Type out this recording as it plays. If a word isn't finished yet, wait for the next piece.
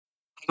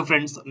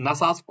Friends,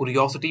 NASA's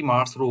Curiosity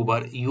Mars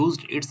rover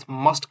used its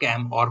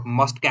Mastcam or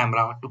Mast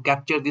Camera to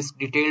capture this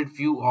detailed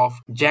view of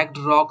jagged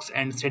rocks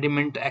and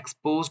sediment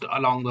exposed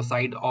along the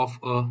side of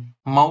a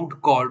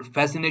mound called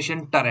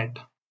Fascination Turret,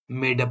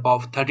 made up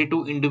of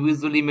 32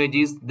 individual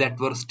images that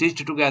were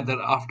stitched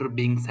together after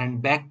being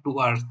sent back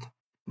to Earth.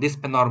 This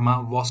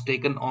panorama was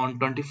taken on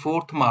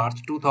 24th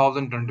March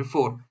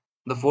 2024,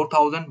 the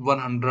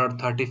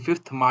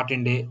 4135th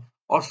Martian day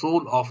or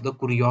soul of the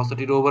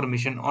Curiosity rover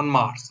mission on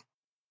Mars.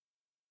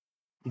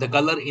 The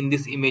color in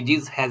these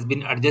images has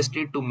been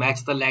adjusted to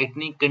match the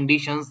lightning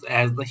conditions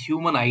as the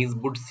human eyes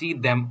would see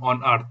them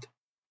on Earth.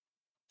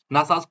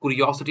 NASA's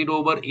Curiosity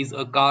rover is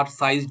a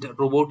car-sized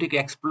robotic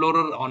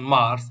explorer on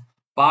Mars,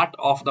 part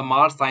of the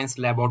Mars Science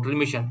Laboratory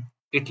mission.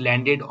 It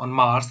landed on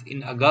Mars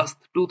in August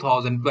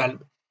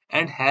 2012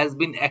 and has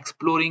been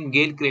exploring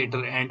Gale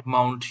Crater and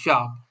Mount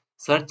Sharp,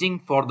 searching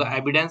for the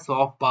evidence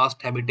of past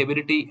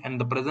habitability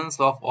and the presence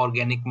of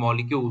organic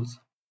molecules.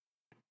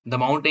 The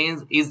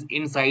mountain is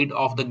inside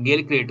of the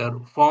Gale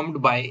crater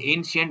formed by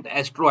ancient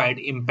asteroid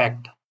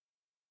impact.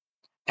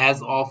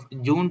 As of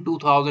June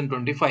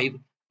 2025,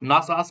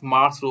 NASA's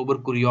Mars rover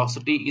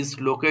Curiosity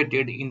is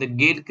located in the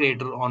Gale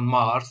crater on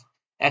Mars,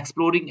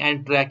 exploring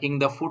and tracking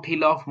the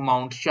foothill of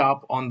Mount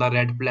Sharp on the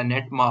red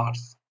planet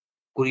Mars.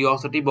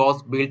 Curiosity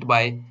was built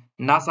by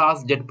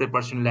NASA's Jet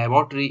Propulsion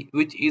Laboratory,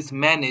 which is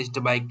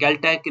managed by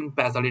Caltech in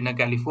Pasadena,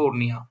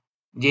 California.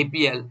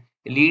 JPL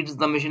leads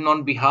the mission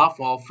on behalf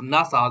of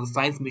NASA's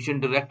Science Mission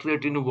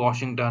Directorate in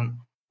Washington.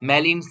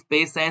 Malin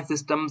Space Science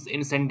Systems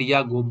in San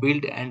Diego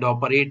build and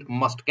operate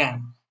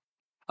Mastcam.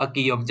 A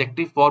key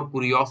objective for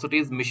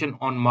Curiosity's mission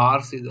on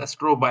Mars is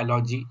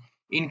astrobiology,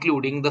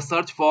 including the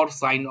search for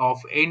signs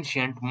of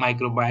ancient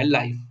microbial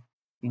life.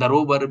 The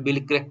rover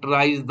will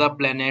characterize the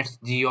planet's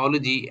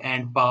geology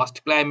and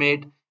past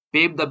climate,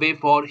 pave the way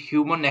for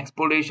human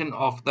exploration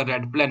of the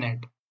red planet.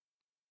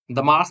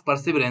 The Mars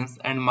Perseverance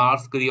and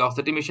Mars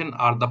Curiosity mission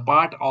are the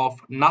part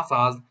of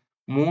NASA's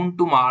Moon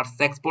to Mars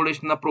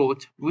exploration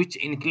approach, which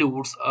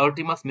includes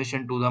Artemis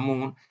mission to the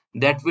Moon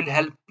that will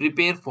help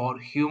prepare for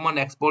human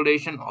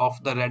exploration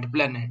of the red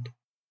planet.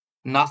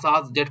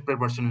 NASA's Jet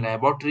Propulsion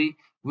Laboratory,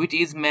 which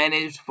is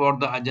managed for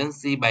the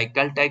agency by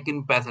Caltech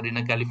in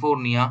Pasadena,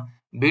 California,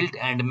 built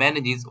and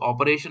manages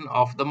operation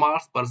of the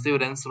Mars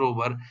Perseverance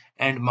rover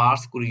and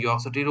Mars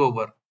Curiosity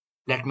rover.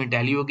 Let me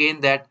tell you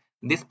again that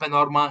this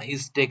panorama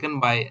is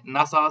taken by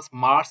NASA's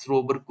Mars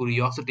rover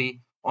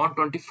Curiosity on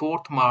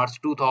 24th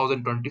March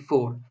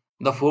 2024,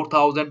 the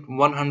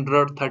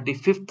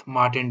 4135th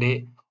Martian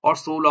day or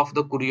soul of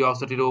the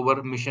Curiosity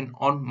rover mission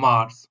on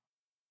Mars.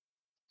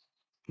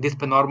 This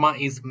panorama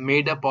is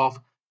made up of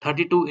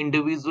 32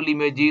 individual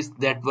images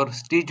that were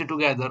stitched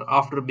together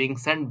after being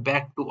sent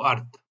back to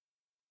Earth.